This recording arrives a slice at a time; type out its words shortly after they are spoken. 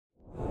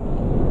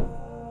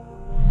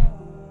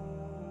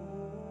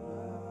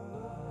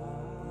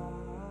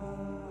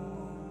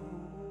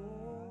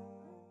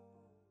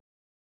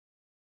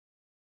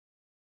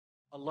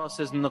Allah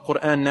says in the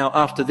Quran now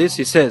after this,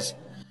 He says,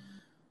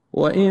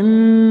 وَإِن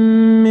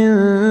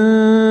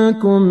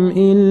مِّنكُمْ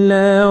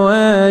إِلَّا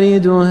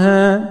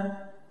وَارِدُهَا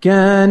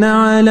كَانَ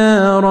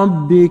عَلَى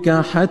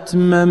رَبِّكَ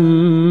حَتْمًا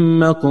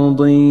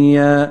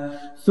مَّقْضِيًّا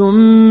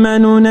ثُمَّ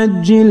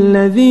نُنَجِّي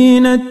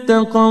الَّذِينَ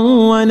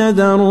اتَّقَوْا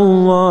وَنَذَرُ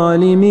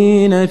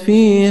الظَّالِمِينَ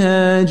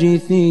فِيهَا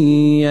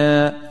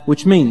جِثِيًّا.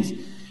 Which means,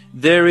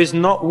 there is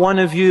not one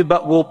of you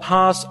but will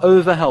pass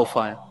over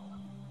hellfire.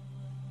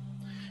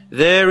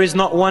 There is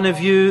not one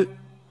of you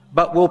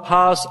but will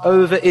pass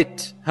over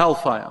it,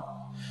 hellfire.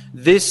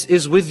 This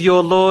is with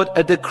your Lord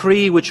a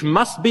decree which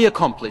must be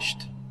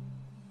accomplished.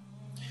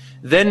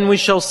 Then we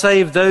shall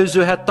save those who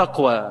had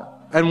taqwa,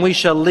 and we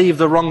shall leave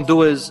the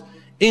wrongdoers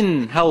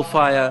in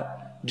hellfire,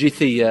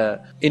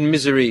 jithiya, in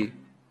misery,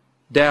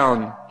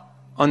 down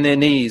on their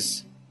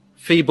knees,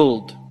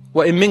 feebled.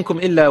 وَإِن مِّنكُمْ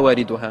إِلَّا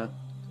وَارِدُهَا.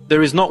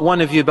 There is not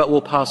one of you but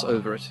will pass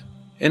over it.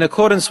 In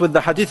accordance with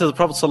the hadith of the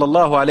Prophet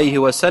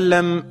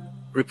ﷺ,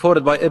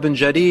 reported by Ibn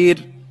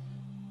Jarir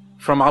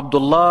from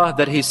Abdullah,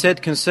 that he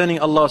said concerning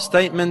Allah's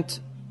statement,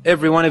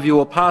 every one of you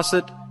will pass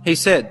it. He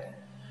said,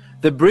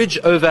 the bridge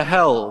over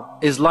hell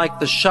is like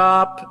the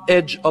sharp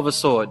edge of a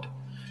sword.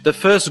 The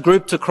first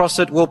group to cross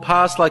it will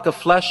pass like a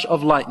flash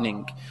of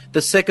lightning.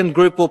 The second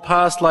group will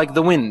pass like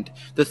the wind.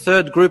 The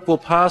third group will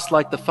pass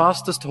like the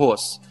fastest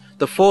horse.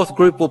 The fourth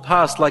group will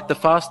pass like the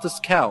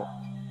fastest cow.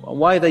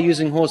 Why are they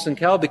using horse and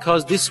cow?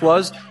 Because this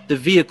was the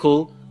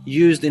vehicle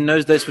used in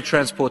those days for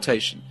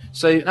transportation.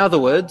 So in other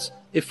words,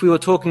 if we were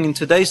talking in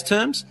today's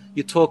terms,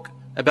 you talk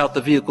about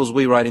the vehicles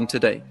we ride in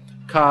today.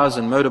 Cars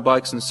and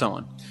motorbikes and so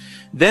on.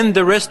 Then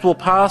the rest will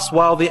pass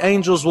while the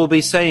angels will be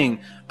saying,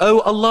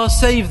 "Oh Allah,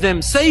 save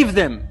them, save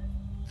them."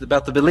 It's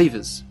about the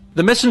believers.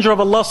 The Messenger of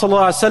Allah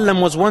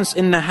ﷺ was once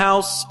in the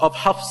house of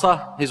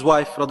Hafsa, his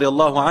wife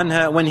radiallahu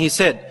anha, when he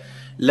said,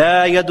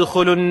 لا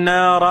يدخل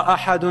النار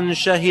أحد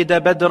شهد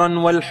بدرا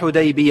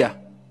والحديبية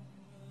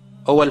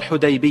أو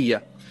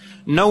الحديبية.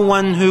 No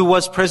one who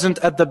was present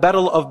at the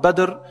battle of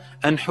Badr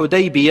and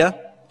Hudaybiyah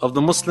of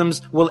the Muslims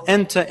will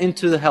enter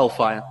into the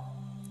hellfire.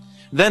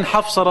 Then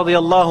Hafsa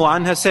radiallahu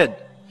anha said,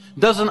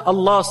 doesn't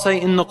Allah say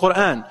in the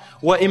Quran,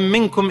 وَإِن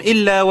مِّنكُمْ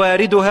إِلَّا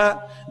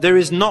وَارِدُهَا, there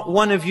is not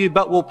one of you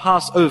but will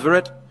pass over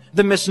it?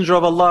 The Messenger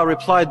of Allah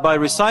replied by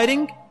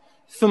reciting,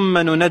 ثُمَّ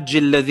نُنَجِّي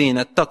الَّذِينَ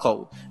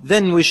اتَّقَوْا,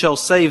 then we shall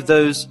save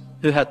those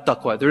who had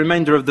taqwa. The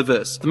remainder of the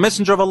verse. The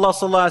Messenger of Allah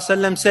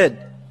ﷺ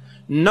said,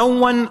 no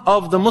one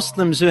of the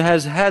Muslims who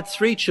has had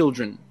 3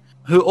 children,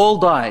 who all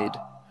died,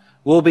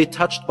 will be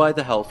touched by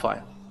the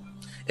hellfire,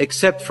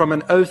 except from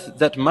an oath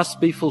that must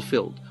be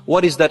fulfilled.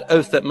 What is that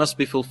oath that must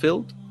be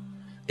fulfilled?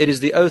 It is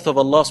the oath of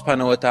Allah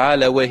subhanahu wa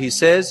ta'ala, where He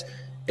says,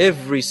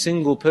 every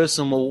single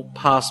person will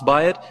pass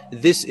by it.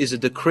 This is a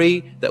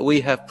decree that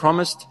we have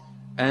promised,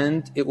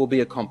 and it will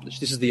be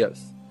accomplished. This is the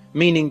oath.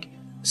 Meaning,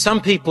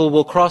 some people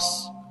will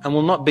cross and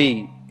will not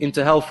be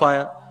into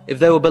hellfire if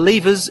they were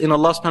believers in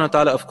Allah subhanahu wa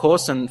ta'ala, of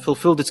course, and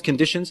fulfilled its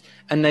conditions,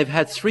 and they've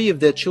had 3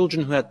 of their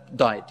children who had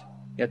died.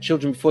 They had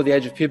children before the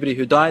age of puberty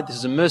who died. This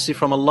is a mercy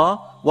from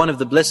Allah, one of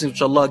the blessings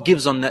which Allah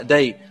gives on that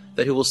day,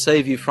 that He will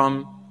save you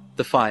from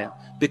the fire.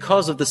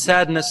 Because of the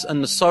sadness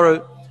and the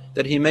sorrow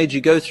that He made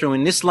you go through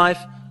in this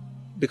life,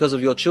 because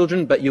of your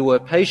children, but you were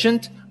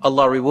patient,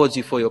 Allah rewards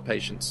you for your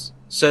patience.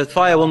 So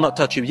fire will not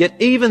touch you. Yet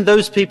even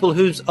those people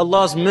whose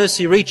Allah's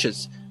mercy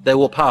reaches, they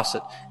will pass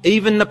it.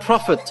 Even the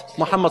Prophet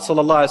Muhammad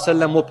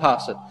ﷺ will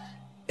pass it.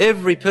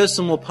 Every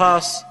person will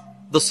pass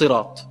the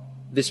Siraat,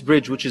 this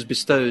bridge which is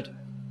bestowed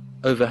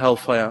over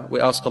hellfire. We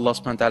ask Allah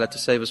subhanahu wa ta'ala to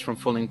save us from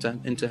falling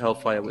into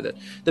hellfire with it.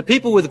 The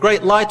people with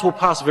great light will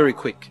pass very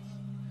quick.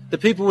 The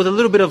people with a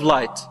little bit of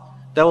light,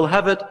 they will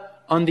have it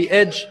on the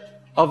edge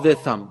of their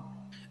thumb.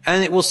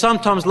 And it will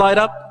sometimes light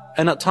up,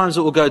 and at times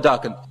it will go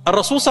darkened.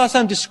 Rasul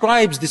ﷺ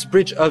describes this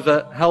bridge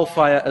over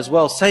hellfire as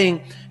well,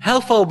 saying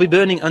hellfire will be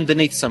burning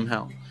underneath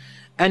somehow.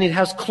 And it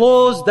has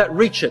claws that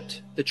reach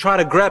it, to try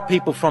to grab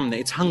people from there.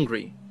 It's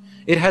hungry.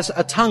 It has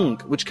a tongue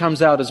which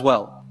comes out as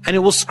well. And it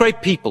will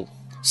scrape people.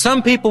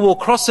 Some people will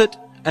cross it,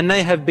 and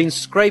they have been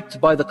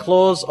scraped by the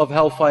claws of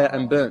hellfire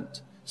and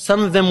burnt.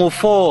 Some of them will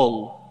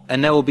fall,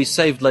 and they will be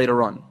saved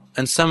later on.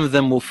 And some of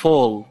them will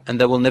fall, and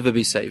they will never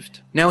be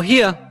saved. Now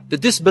here, the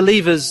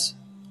disbelievers,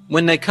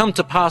 when they come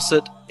to pass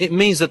it, it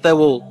means that they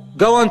will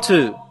go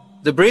onto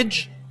the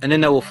bridge, and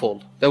then they will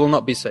fall. They will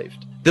not be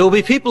saved. There will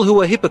be people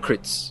who are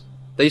hypocrites.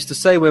 They used to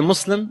say we're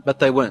Muslim, but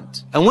they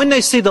weren't. And when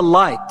they see the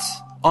light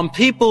on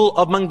people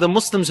among the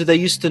Muslims who they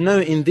used to know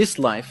in this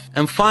life,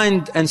 and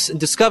find and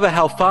discover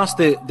how fast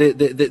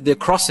they're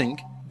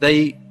crossing,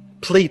 they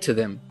plead to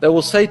them. They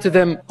will say to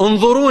them,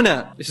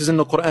 Unzuruna. This is in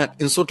the Quran,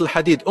 in Surah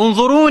Al-Hadid.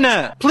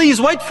 Unzuruna. Please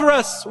wait for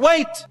us.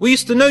 Wait. We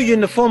used to know you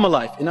in the former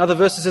life. In other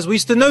verses it says, we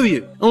used to know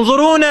you.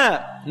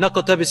 Unzuruna.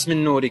 Naqtabis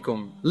min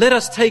nurikum. Let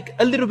us take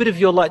a little bit of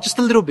your light, just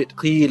a little bit.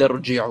 Qila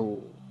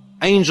rji'u.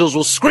 Angels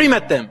will scream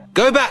at them.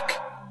 Go back.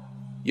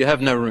 You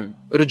have no room.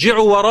 Rji'u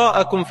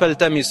wara'akum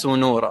faltamisu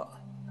nura.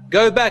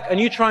 Go back and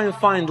you try and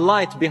find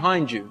light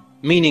behind you.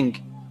 Meaning,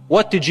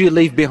 what did you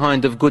leave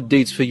behind of good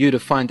deeds for you to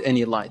find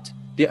any light?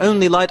 The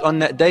only light on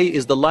that day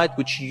is the light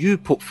which you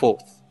put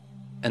forth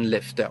and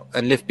left out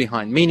and left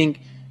behind. Meaning,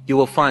 you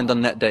will find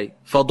on that day,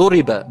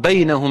 فَضُرِبَ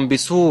بَيْنَهُمْ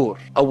بِسُورٍ,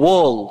 a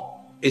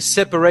wall is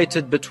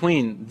separated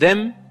between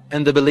them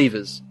and the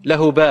believers.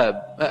 لَهُ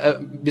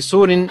بَابٍ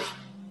بِسُورٍ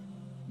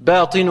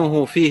بَاطِنُهُ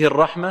فِيهِ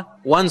الرَّحْمَةِ,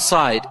 one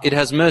side it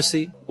has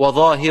mercy,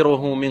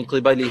 وَظَاهِرُهُ مِنْ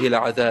قِبَلِهِ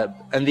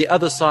الْعَذَابِ, and the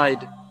other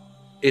side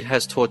it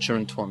has torture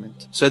and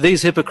torment. So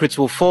these hypocrites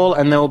will fall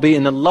and they will be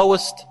in the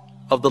lowest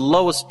of the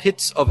lowest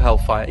pits of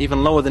hellfire,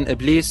 even lower than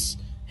Iblis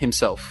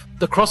himself.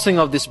 The crossing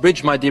of this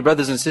bridge, my dear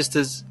brothers and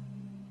sisters,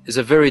 is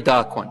a very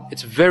dark one.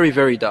 It's very,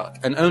 very dark,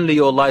 and only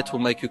your light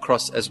will make you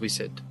cross, as we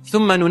said.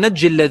 ثُمَّ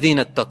نُنَجِّي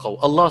الَّذِينَ اتَّقَوْا,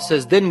 Allah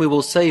says, then we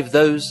will save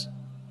those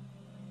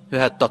who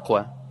had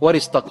taqwa. What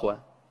is taqwa?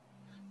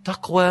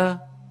 Taqwa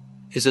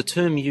is a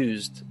term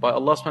used by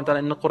Allah subhanahu wa ta'ala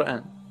in the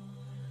Quran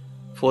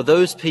for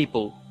those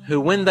people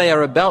who, when they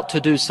are about to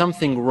do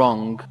something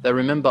wrong, they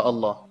remember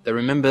Allah, they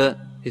remember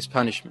His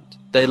punishment.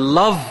 They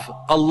love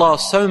Allah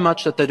so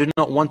much that they do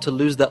not want to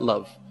lose that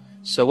love.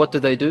 So what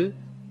do?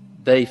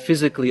 They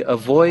physically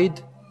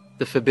avoid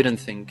the forbidden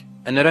thing.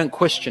 And they don't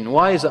question,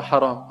 why is it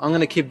haram? I'm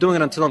going to keep doing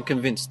it until I'm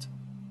convinced.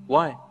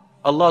 Why?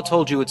 Allah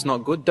told you it's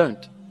not good,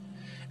 don't.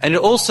 And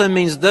it also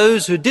means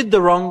those who did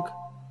the wrong,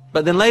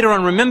 but then later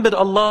on remembered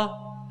Allah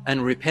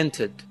and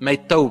repented,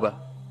 made tawbah.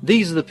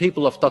 These are the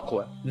people of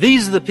taqwa.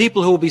 These are the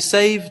people who will be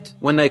saved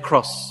when they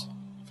cross.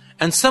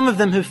 And some of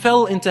them who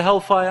fell into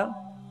hellfire,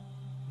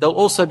 they'll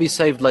also be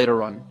saved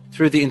later on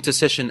through the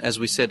intercession, as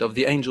we said, of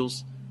the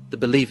angels, the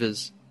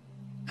believers,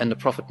 and the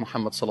Prophet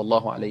Muhammad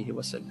sallallahu alaihi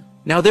wasallam.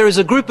 Now there is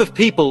a group of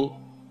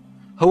people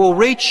who will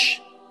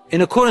reach,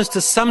 in accordance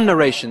to some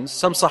narrations,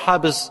 some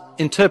Sahabas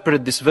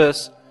interpreted this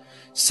verse,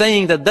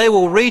 saying that they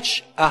will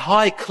reach a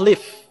high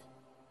cliff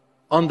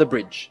on the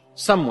bridge,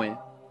 somewhere,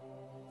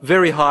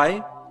 very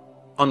high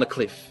on the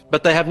cliff,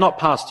 but they have not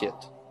passed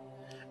yet.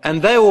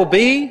 And they will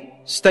be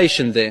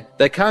stationed there.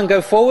 They can't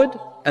go forward,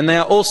 and they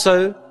are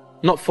also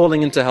not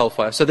falling into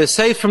hellfire. So they're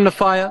saved from the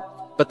fire,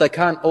 but they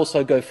can't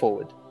also go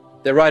forward.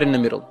 They're right in the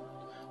middle.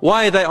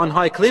 Why are they on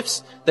high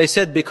cliffs? They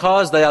said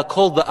because they are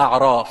called the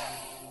A'raf.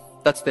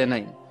 That's their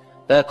name.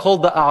 They are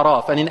called the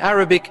A'raf. And in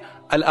Arabic,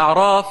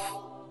 Al-A'raf,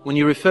 when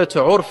you refer to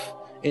Urf,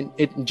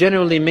 it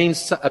generally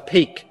means a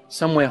peak,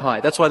 somewhere high.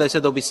 That's why they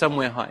said they'll be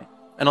somewhere high.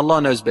 And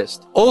Allah knows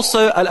best.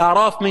 Also,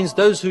 Al-A'raf means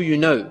those who you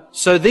know.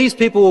 So these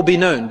people will be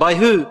known. By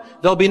who?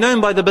 They'll be known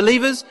by the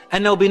believers,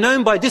 and they'll be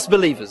known by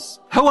disbelievers.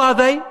 Who are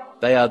they?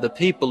 They are the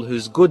people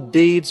whose good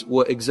deeds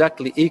were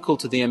exactly equal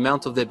to the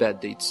amount of their bad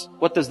deeds.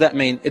 What does that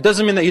mean? It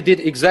doesn't mean that you did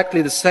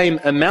exactly the same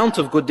amount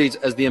of good deeds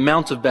as the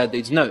amount of bad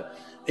deeds. No.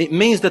 It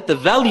means that the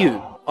value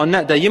on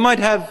that day, you might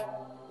have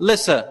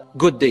lesser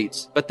good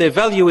deeds, but their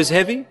value is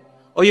heavy.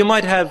 Or you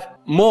might have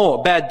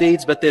more bad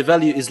deeds, but their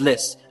value is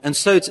less. And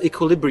so it's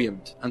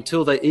equilibriumed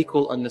until they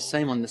equal on the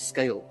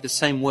scale, the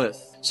same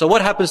worth. So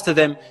what happens to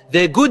them?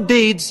 Their good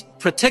deeds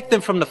protect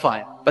them from the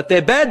fire, but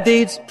their bad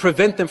deeds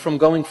prevent them from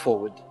going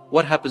forward.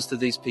 What happens to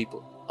these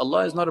people?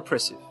 Allah is not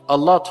oppressive.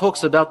 Allah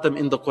talks about them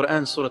in the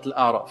Quran, Surah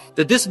Al-A'raf.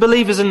 The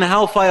disbelievers in the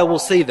hellfire will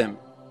see them,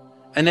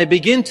 and they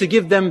begin to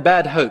give them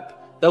bad hope.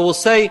 They will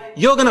say,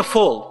 you're going to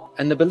fall.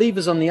 And the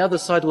believers on the other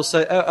side will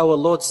say, oh, our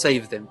Lord,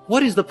 save them.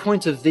 What is the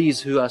point of these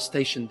who are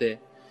stationed there?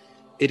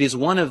 It is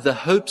one of the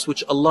hopes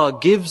which Allah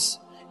gives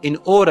in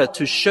order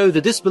to show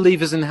the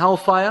disbelievers in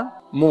hellfire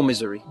more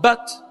misery.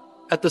 But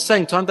at the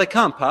same time, they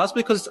can't pass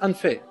because it's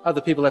unfair.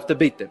 Other people have to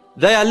beat them.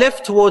 They are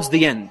left towards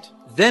the end.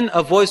 Then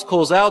a voice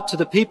calls out to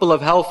the people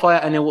of hellfire,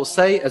 and it will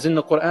say, as in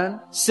the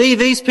Quran, see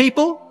these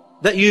people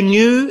that you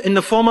knew in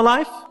the former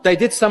life? They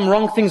did some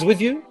wrong things with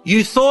you.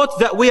 You thought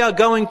that we are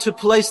going to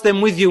place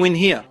them with you in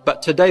here.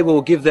 But today we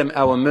will give them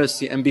our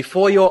mercy, and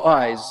before your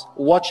eyes,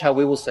 watch how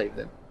we will save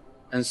them.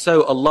 And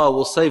so Allah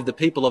will save the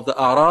people of the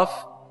A'raf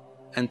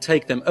and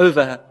take them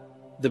over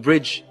the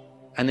bridge,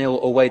 and they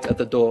will await at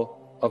the door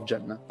of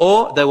Jannah.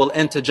 Or they will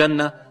enter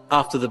Jannah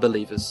after the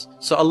believers.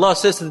 So Allah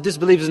says to the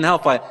disbelievers in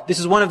hellfire, this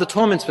is one of the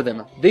torments for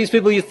them. These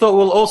people you thought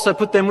will also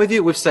put them with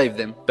you, we've saved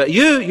them. But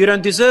you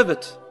don't deserve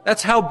it.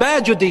 That's how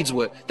bad your deeds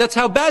were. That's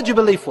how bad your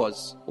belief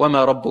was.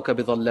 وَمَا رَبُّكَ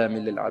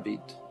بِظَلَّامٍ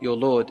لِلْعَبِيدِ. Your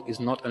Lord is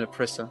not an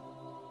oppressor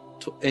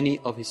to any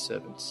of His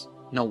servants.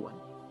 No one.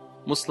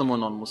 Muslim or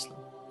non-Muslim.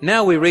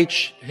 Now we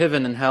reach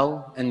heaven and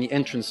hell and the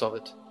entrance of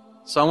it.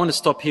 So I want to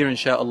stop here,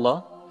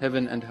 inshaAllah,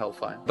 heaven and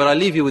hellfire. But I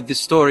leave you with this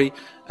story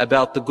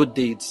about the good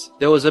deeds.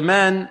 There was a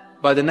man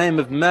by the name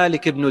of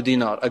Malik ibn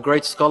Dinar, a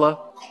great scholar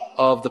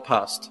of the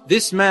past.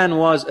 This man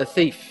was a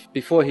thief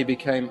before he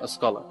became a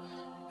scholar.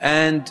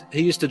 And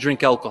he used to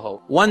drink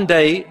alcohol. One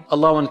day,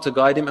 Allah wanted to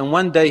guide him, and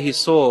one day he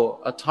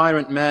saw a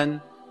tyrant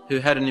man who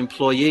had an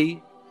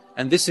employee,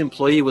 and this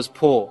employee was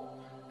poor.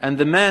 And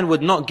the man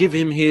would not give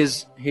him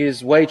his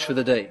wage for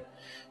the day.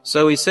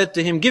 So he said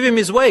to him, give him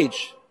his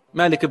wage,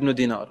 Malik ibn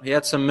Dinar. He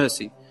had some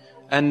mercy.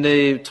 And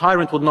the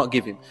tyrant would not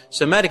give him.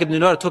 So Malik ibn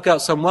Dinar took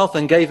out some wealth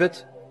and gave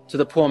it to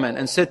the poor man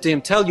and said to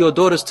him, tell your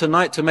daughters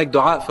tonight to make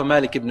dua for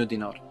Malik ibn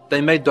Dinar. They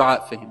made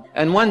dua for him.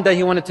 And one day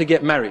he wanted to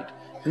get married.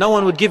 no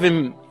one would give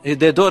him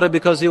their daughter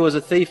because he was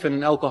a thief and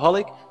an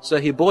alcoholic. So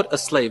he bought a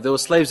slave. There were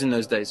slaves in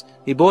those days.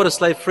 He bought a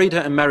slave, freed her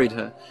and married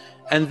her.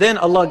 And then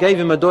Allah gave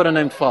him a daughter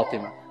named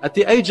Fatima. At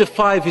the age of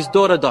 5, his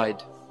daughter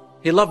died.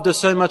 He loved her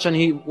so much and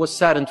he was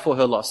saddened for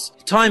her loss.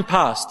 Time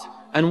passed,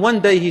 and one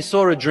day he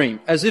saw a dream,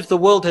 as if the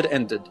world had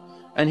ended.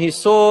 And he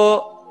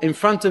saw in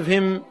front of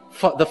him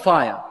the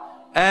fire.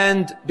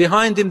 And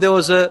behind him there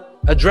was a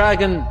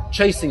dragon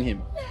chasing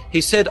him.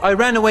 He said, I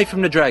ran away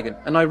from the dragon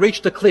and I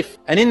reached a cliff.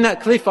 And in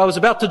that cliff I was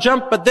about to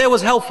jump, but there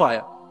was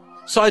hellfire.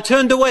 So I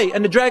turned away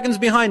and the dragon's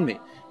behind me.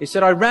 He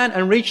said, I ran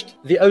and reached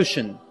the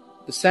ocean,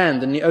 the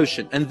sand in the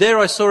ocean. And there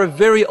I saw a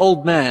very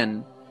old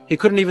man. He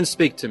couldn't even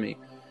speak to me.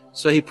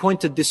 So he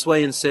pointed this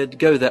way and said,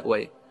 go that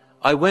way.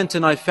 I went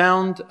and I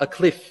found a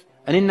cliff.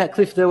 And in that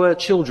cliff there were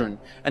children.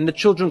 And the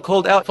children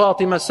called out,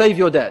 Fatima, save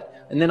your dad.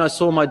 And then I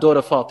saw my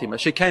daughter Fatima.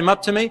 She came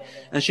up to me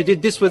and she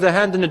did this with her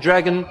hand and the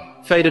dragon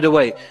faded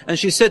away. And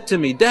she said to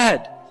me,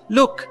 Dad,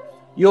 look,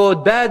 your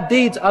bad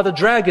deeds are the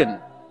dragon.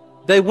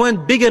 They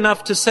weren't big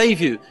enough to save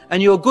you.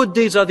 And your good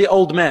deeds are the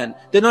old man.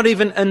 They're not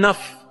even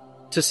enough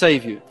to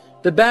save you.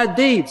 The bad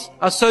deeds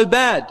are so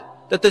bad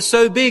that they're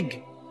so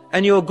big.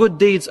 And your good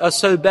deeds are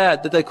so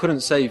bad that they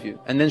couldn't save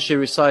you. And then she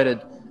recited,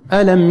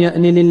 ألم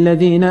يأن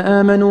للذين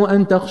آمنوا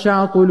أن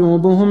تخشع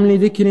قلوبهم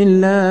لذكر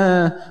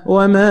الله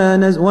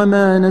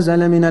وما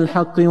نزل من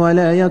الحق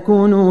ولا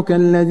يكونوا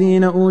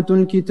كالذين أوتوا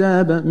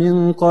الكتاب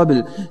من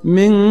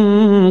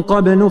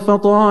قبل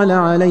فطال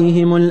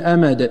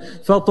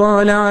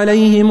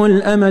عليهم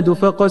الأمد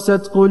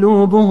فقست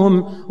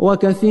قلوبهم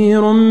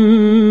وكثير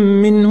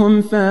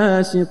منهم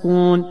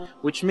فاسقون.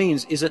 Which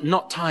means, is it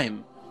not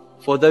time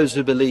for those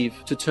who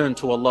believe to turn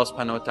to Allah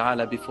subhanahu wa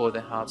ta'ala before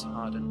their hearts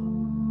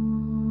harden?